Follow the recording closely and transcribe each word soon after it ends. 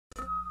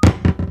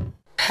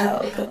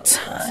Pelpa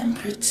time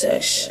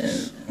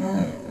protection.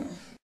 Welcome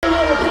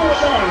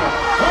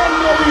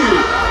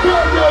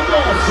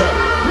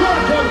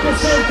to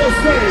center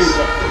stage.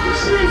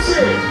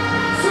 Lucy,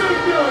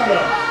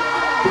 Signora,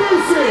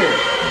 Lucy,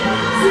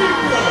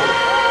 Signora.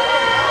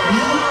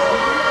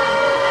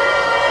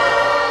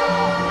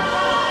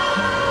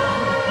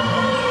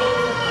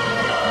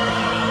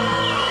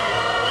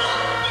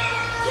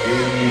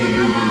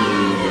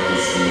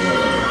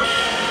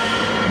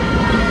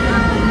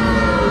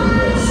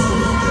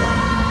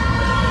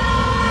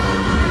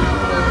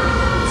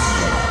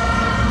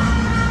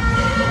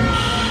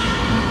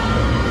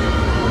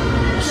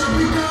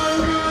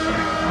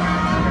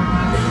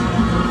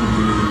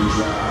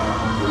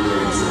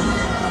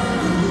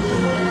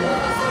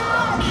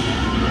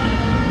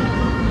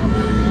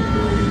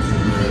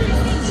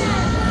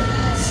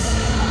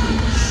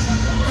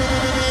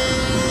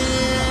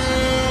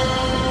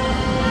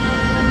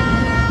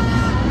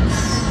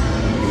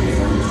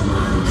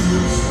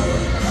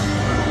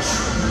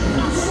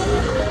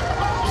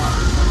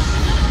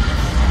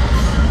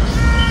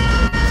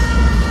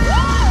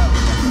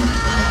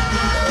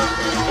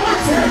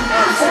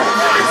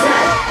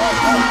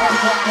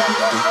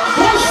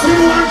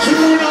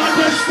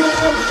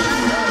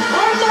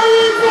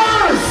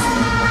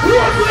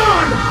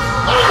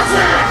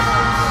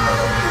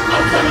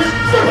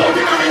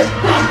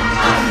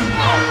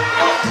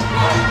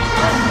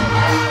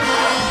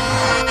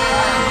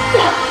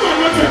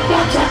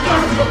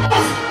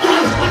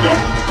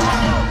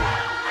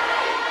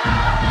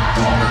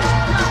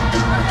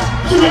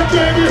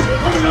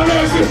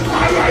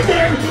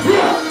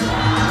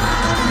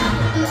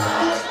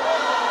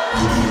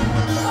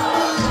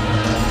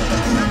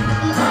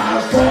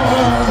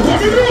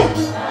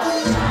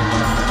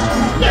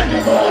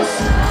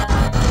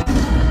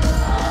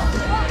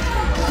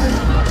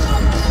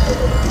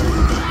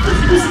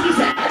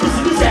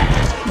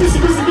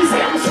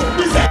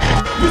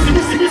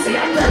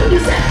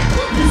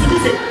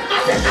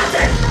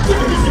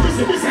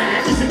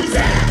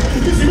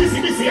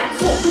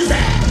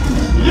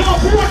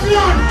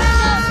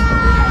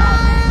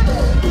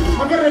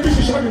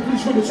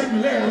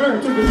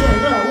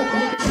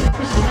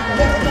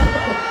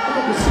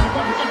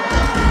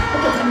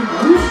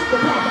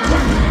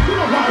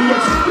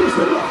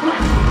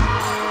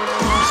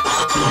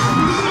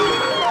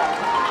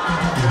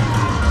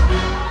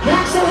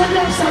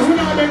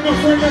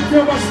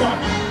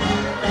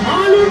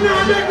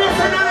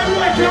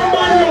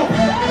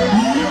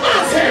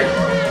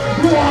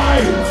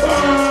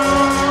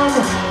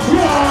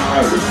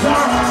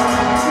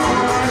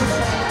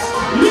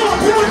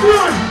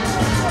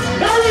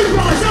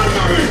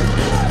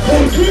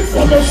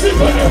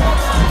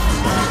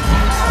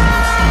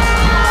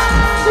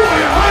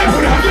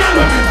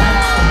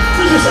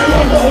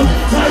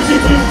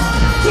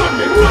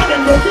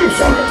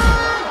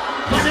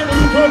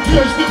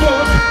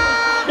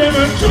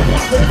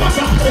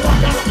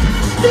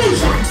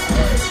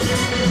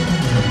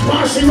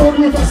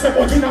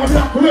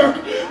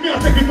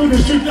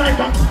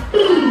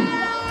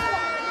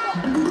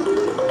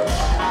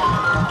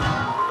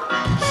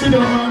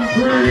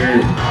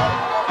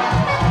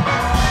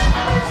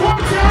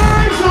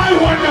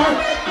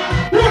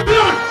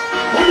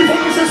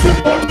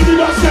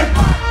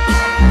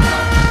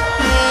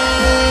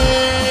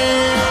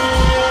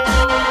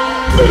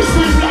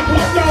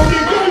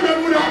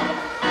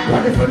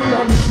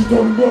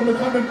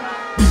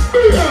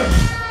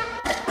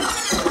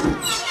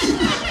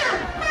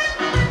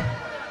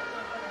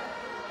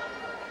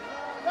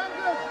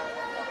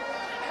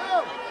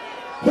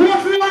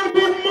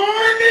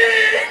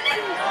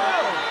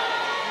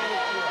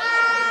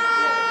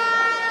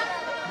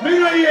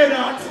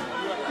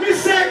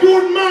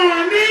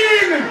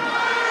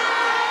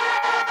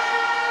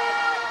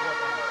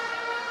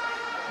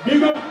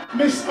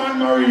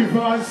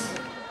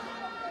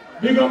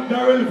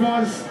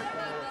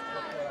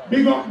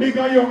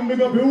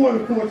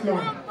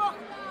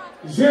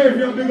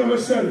 Xavier, big up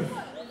yourself.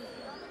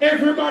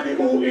 Everybody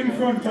who in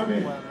front of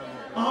me,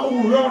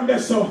 and who round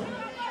this up,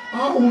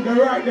 and who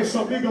the right this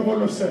up, big up on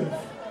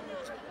yourself.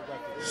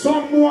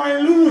 Some boy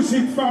lose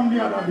it from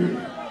the other day.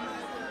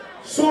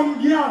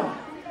 Some girl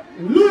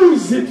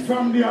lose it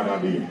from the other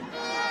day.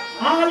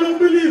 All who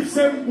believe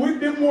them with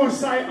the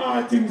most high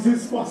all things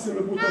is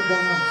possible. Put up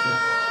one answer.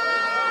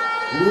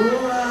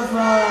 Oh, my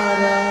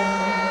Father,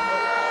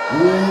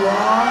 who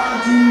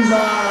art in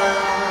Zion.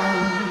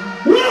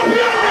 We'll be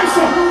on this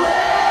up.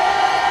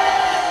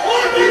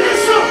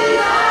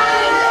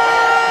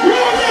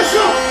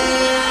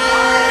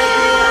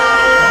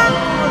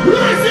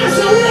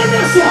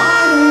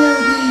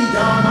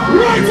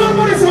 Right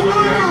over this one,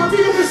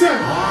 think of this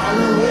one.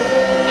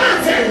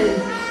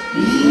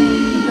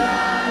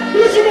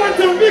 What you want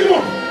them big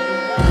up?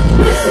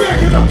 Let's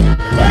make it up.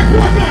 Like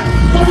what man?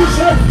 Come on,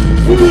 chef.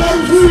 Free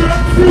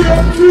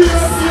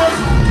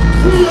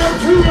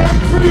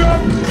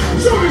up.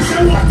 So we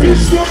say what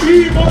is the be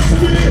must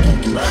be.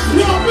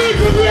 No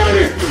people be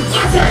it.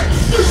 I say,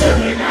 you say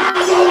me now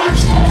go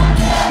watch.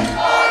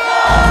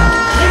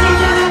 And I'm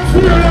gonna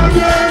free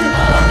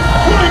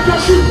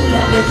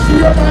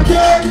up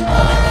again.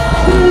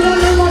 You will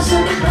never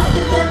see me back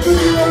to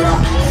the area.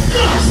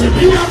 See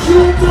me a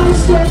fruit and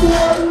step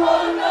one.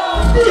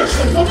 Yes,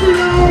 step up in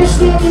our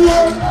step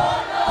one.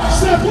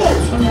 Step out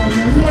and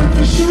you run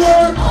for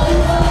sure.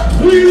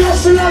 We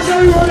listen as I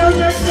run and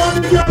make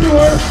money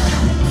galore.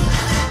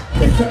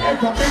 If you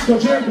ever enter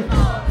Jamaica,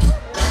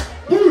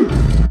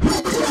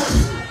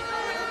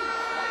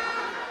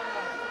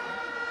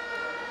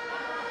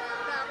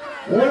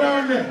 hold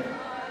on there.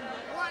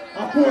 I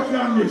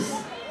Portland this.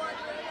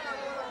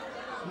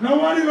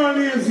 Nobody gonna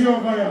lazy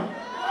over here.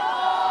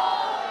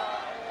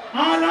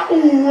 All of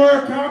who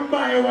work and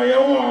buy what you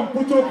want,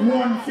 put up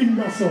one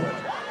finger, so.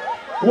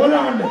 Hold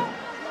on there.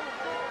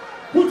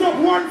 Put up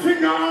one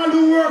finger, all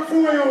who work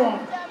for what you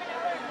want.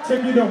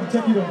 Take it down,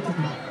 take it down, take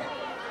it down.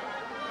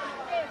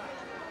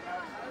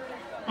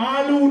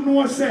 All who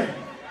know say,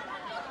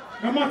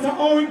 no matter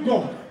how it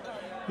go,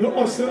 you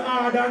hustle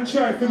hard and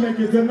try to make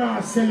it, you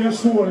not sell your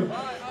soul.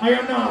 I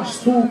am not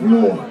stoop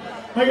low.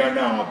 I am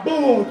not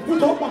bold.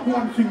 Put up back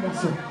one finger,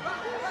 sir.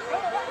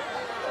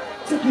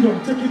 Take it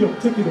up, take it up,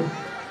 take it up.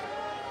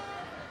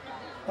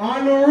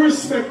 All no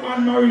respect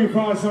on my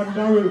rivers and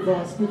the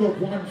rivers. Put up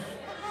one.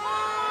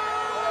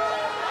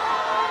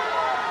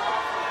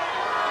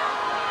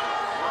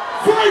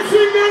 Five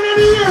fingers in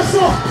the air,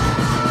 sir.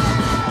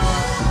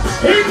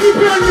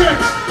 Independent.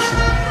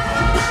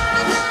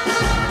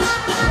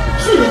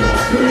 See them up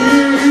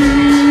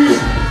free.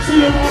 See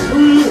them up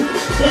free.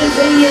 They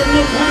say you have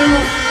no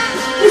power.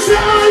 You say,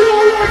 oh, you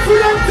work for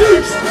them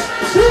things.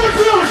 Work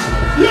on.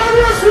 You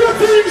work for the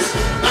things.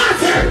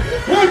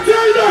 I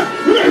tell them,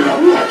 we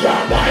don't work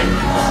your mind.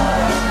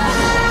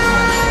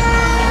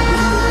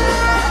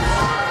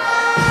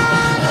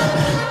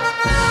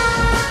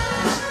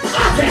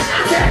 I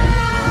tell.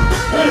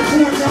 Hey,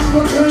 boy, I'm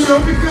going to tell you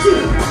because see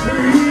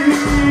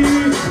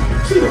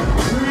them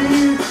free.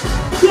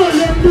 Tell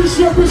them this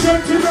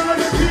representing all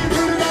the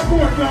people in the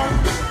Portland.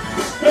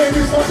 Hey,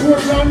 Mr.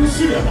 Portland,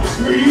 see them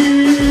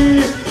free.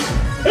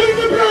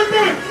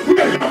 Independent, we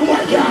don't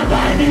want your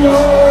money,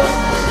 oh.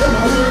 And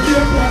I will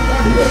give one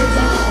for the ends.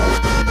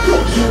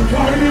 Don't you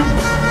find him?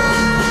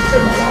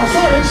 If I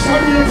saw it,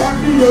 study about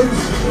the ends.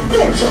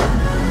 Don't you?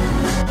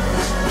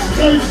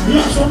 Hey, you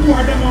have some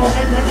more than all.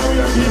 I don't know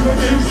your people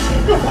things.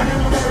 Nobody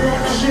know about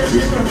run and share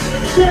people.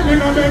 Tell me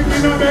no beg, me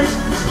no beg.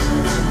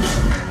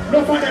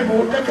 No for them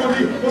out, them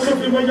money. But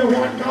something when you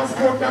want, can't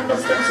sport them,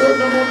 just spend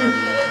certain money.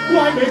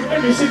 Why make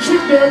any shit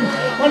trick them?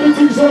 And the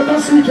things out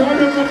that sweet, I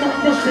don't know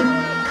that much.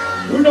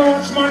 You know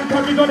what's man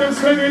coming on them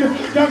swinging.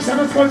 Young son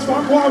of sponge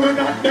back while we're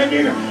not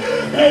begging.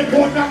 Hey,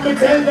 put not me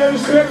tell them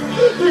straight.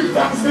 Give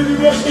thanks to the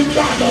blessing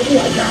God of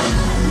water.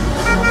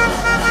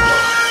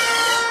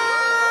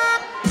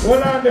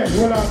 Hold on there,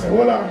 hold on there,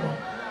 hold on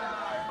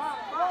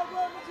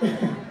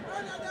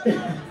there.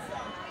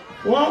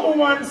 One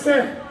woman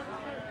say,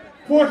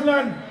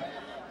 Portland,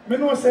 me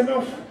know say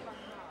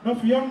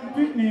enough young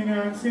people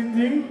and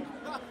singing,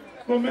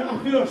 but me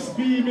have to just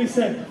be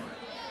myself.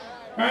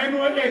 I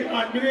know it,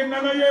 I didn't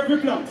know you every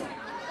plot.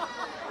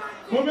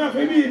 But I have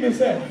to be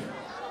myself.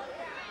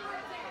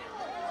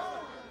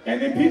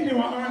 Any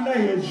people are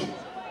underage.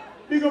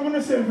 Big up on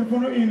yourself if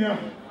you're not in here.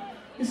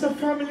 It's a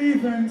family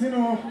event, you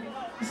know.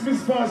 It's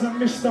Miss Vaz and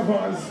Mr.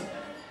 Vaz.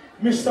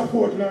 Mr.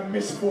 Portland,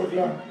 Miss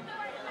Portland.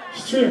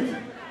 Straight.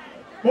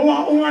 But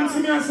what wants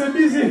me and say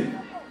busy?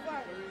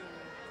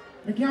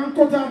 I can't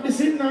cut off the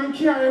sitting and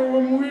carry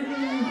home with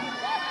me.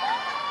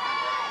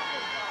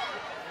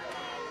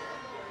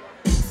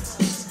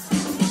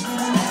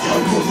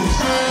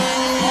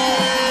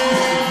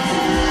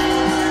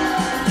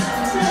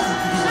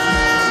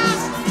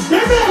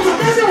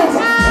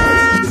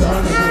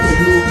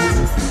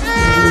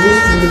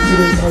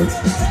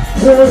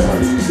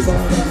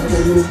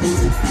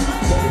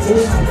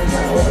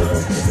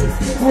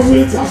 I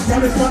will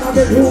Afghanistan and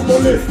the who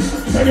bullet.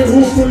 Many who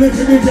bullet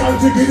in the girl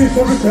to get it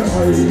from the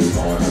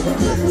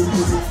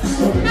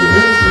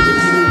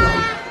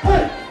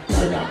hey, I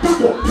got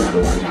cut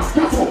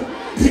up.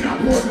 In a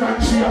Portland,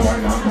 she a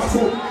wine and cut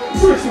up.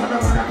 First one, I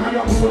can have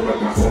a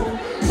cut up.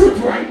 Put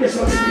right this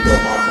on the video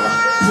farmer.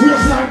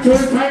 Waste like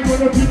 12 times when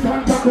the people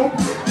can back up.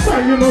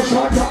 Style you no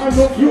shorter and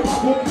love you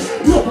back up.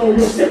 Love how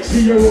you're sexy,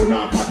 you're on a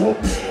cut up.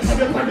 And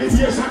the funny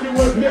years and the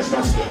world place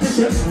that's he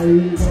said, I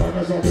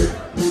don't know it.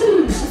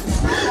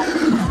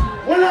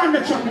 Hold on the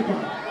tropical.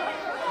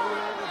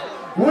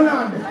 Hold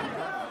on there.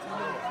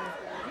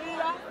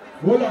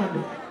 Hold on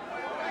there.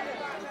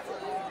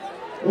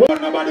 Oh,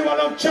 nobody want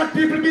to chat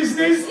people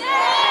business?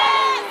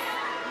 Yes!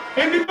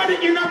 Anybody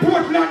in a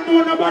Portland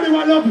know nobody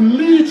want to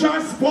leech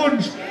and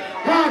sponge,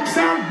 hawks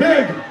and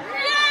beg?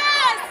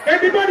 Yes!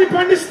 Anybody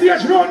on the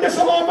stage round this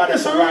or over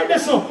this or right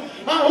this or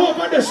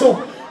over this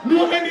or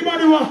know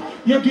anybody want?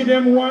 You give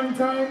them one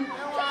time,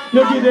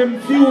 you give them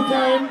few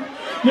time,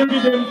 you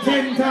give them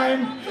 10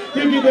 times,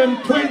 you give them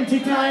 20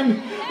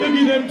 times, you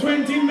give them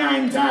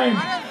 29 times.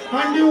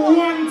 And the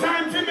one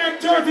time to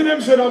make 30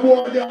 them should have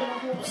bought their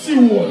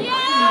seawall.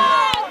 Yeah.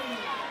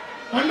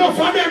 Enough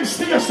of them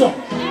stay so.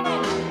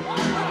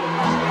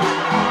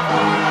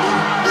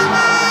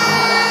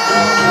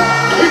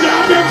 In the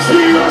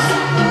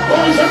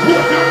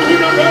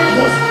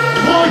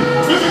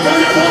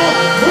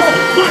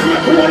you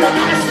cool like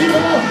ice cream.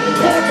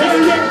 Don't tell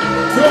them,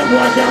 no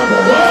boy can't go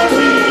round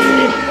me.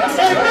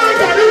 And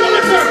nobody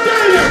wants to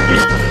tell them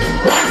this.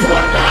 That's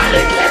what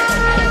darling gets.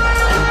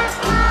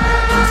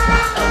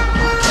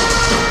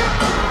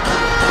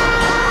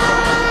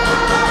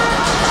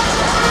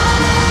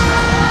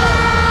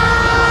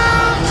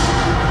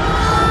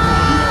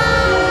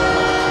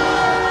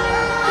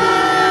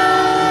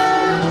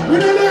 We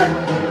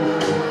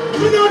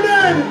know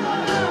that.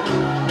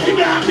 We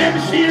got them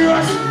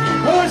serious.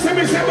 Oh, say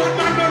me say man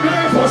no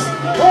nervous.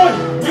 Oh,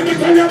 let me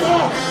tell you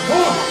more.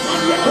 Oh,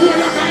 man you cool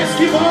like ice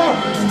cream.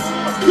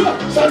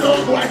 So no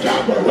boy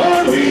can't go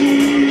round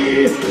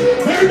we.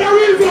 They're the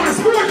real boss,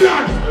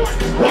 Portland.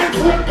 One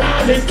foot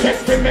darling check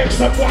to make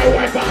some boy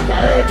wipe out the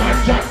hurt and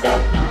jacked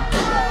up.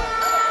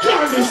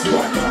 John this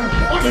one man.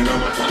 I mean no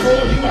matter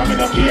how you want me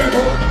no care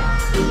about.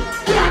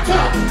 Shut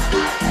up.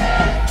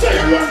 Say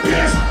you run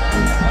place.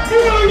 You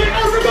know that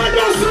everybody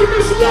does see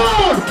this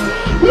Lord!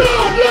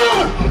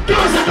 Lord!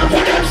 God's at the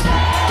finish!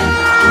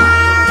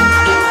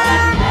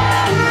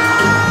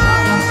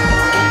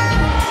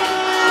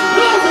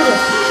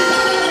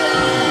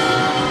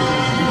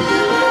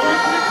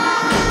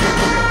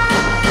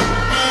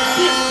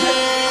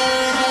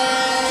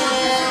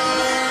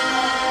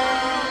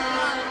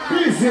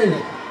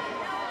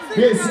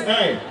 Please,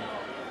 hey.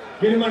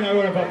 Give the man a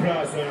round of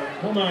applause,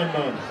 man. Come on,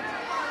 man.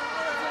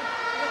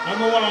 I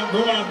want to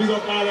big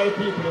up all the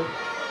people.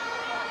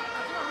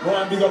 I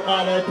want to big up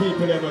all the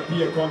people that are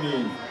here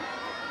coming.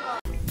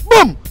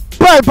 Boom!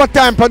 Pelpa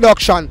Time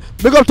Production.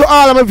 Big up to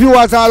all of my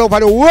viewers all over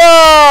the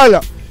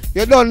world.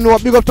 You don't know.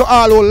 Big up to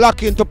all who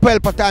lock into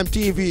Pelpa Time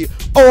TV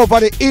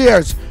over the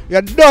years.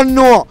 You don't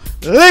know.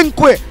 Link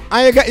with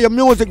and you get your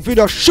music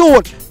video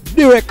shoot,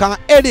 direct and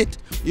edit.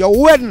 Your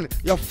wedding,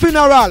 your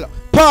funeral,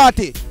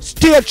 party,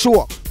 stage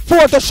show,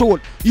 photo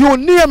shoot, you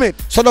name it.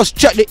 So just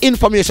check the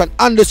information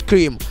on the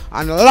screen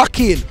and lock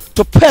in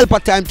to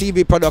Pelpa Time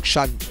TV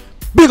Production.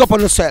 Big up on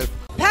yourself.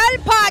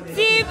 Pelpa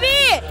TV!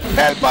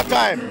 Pelpa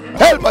Time!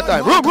 Pelpa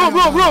Time! Room!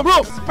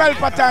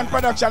 Pelpa Time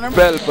Production.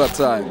 Pelpa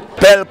Time.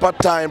 Pelpa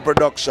Time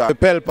Production.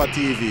 Pelpa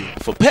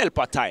TV. For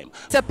Pelpa Time.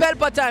 It's a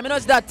Pelpa Time, you know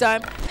it's that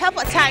time.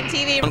 Pelpa Time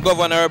TV. I'm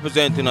governor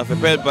representing of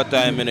Pelpa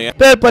Time, you know.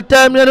 Pelpa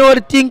Time, you know what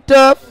the thing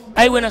tough?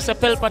 I when I say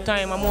Pelpa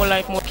Time, I'm more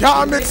like more.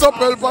 Can't mix up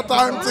Pelpa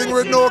Time thing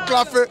with no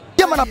coffee.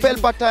 Yeah, man, a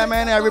Pelpa Time,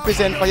 and I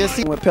represent for you.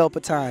 See, With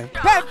Pelpa Time.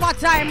 Pelpa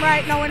Time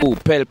right now. Oh,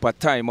 Pelpa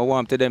Time, I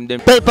want to them.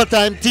 Pelpa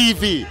Time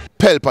TV.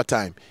 Pelpa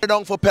Time.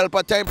 Down for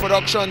Pelpa Time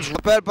Productions.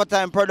 Pelpa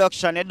Time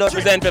Production. It does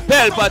Represent for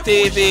Pelpa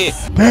TV.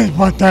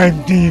 Pelpa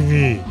Time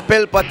TV.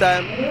 Pelpa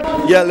Time.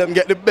 Yeah, let them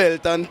get the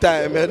belt on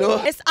time, you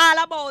know. It's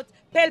all about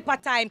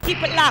Pelpa Time.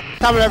 Keep it locked.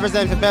 Time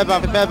represent for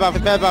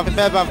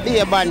Pelpa. Be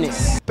a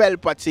badness.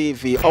 Pelpa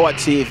TV, our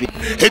TV.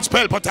 It's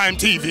Pelpa Time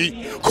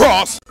TV.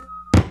 Cross.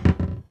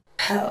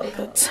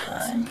 Pelpa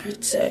Time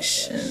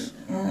Protection.